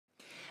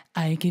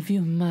I give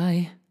you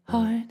my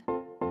heart,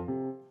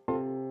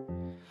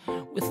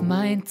 with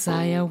my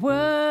entire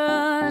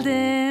world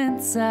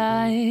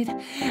inside.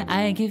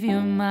 I give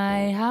you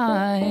my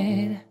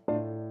heart,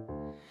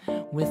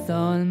 with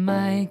all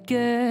my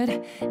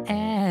good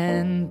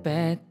and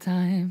bad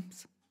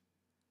times.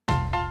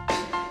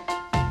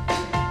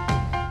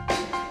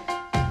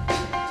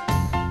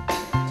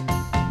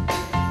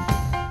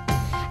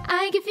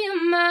 I give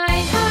you my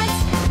heart,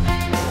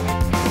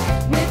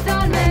 with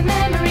all my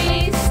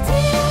memories,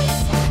 tears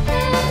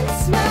and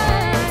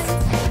smiles.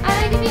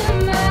 I give you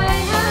my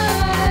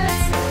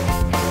heart,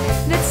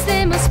 that's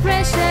the most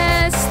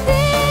precious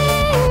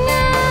thing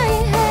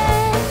I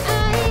have.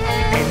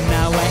 And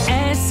now I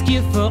ask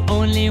you for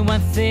only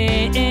one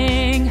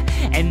thing.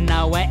 And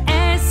now I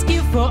ask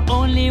you for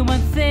only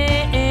one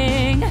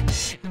thing.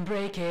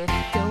 Break it.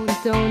 Don't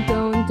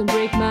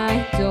break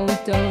my,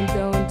 don't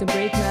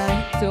break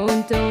my,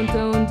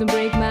 don't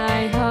break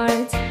my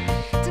heart.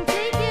 Don't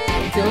take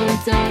it.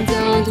 Don't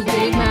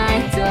take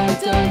my, don't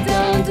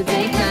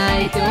take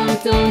my,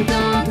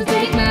 don't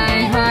take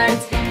my heart.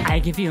 I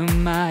give you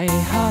my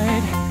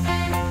heart,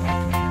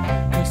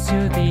 'cause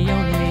you're the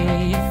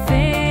only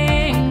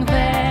thing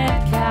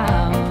that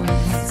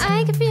counts.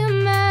 I give you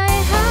my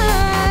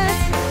heart,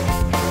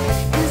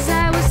 'cause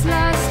I was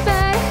lost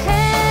but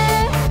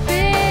have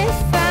been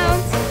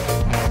found.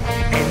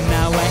 And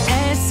now I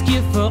ask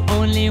you for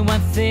only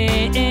one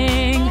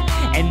thing.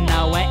 And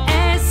now I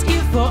ask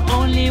you for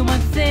only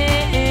one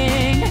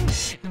thing.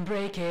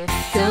 Break it.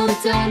 Don't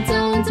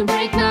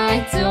break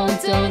my,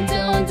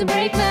 don't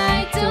break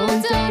my,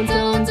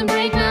 don't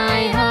break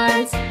my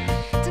heart.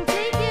 Don't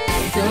take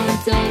it.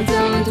 Don't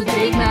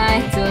take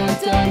my, don't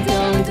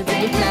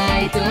take my,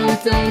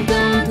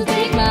 don't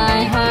take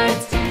my heart.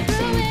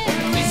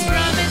 Please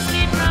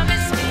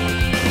promise me,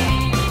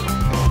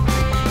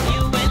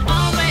 you will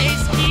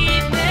always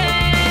keep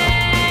it.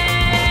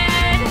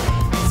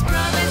 Please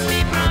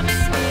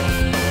promise me,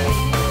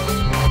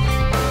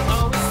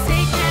 always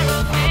take care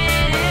of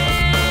it.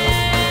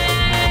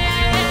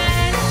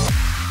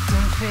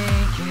 Don't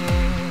fake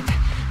it,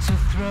 so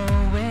throw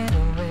it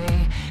away.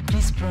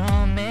 Please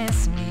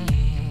promise me.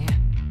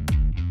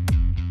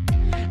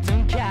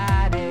 Don't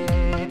cut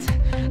it,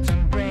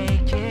 don't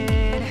break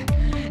it,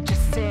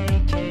 just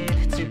take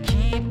it to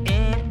keep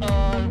it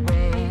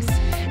always.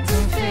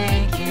 Don't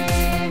fake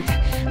it,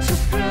 so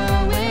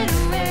throw it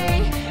away.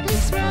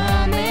 Please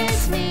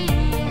promise me.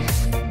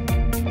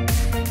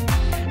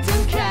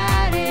 Don't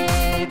cut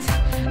it,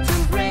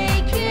 don't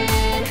break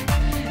it,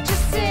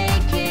 just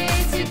take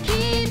it to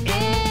keep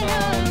it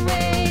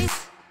always.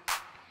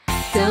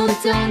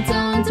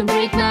 Don't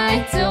break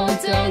my,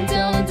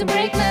 don't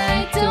break my.